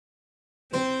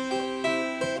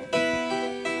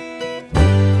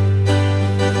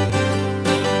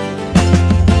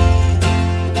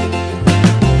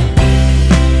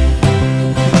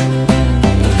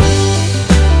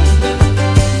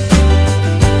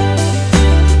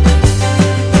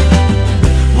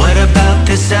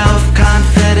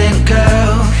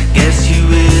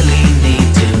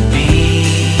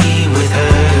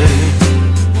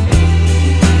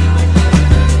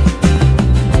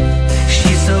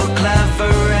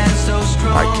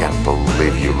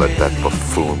let that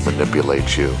buffoon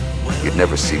manipulate you. You'd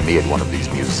never see me at one of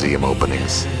these museum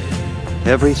openings.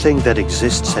 Everything that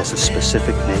exists has a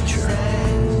specific nature.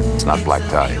 It's not black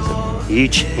tie, is it?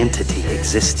 Each entity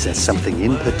exists as something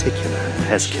in particular and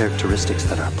has characteristics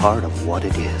that are part of what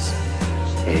it is.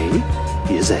 A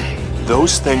is A.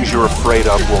 Those things you're afraid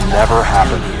of will never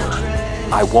happen here.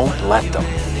 I won't let them.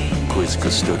 Quis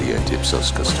custodia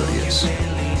ipsos custodies.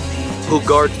 Who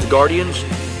guards the Guardians?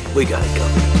 We got it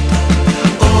covered.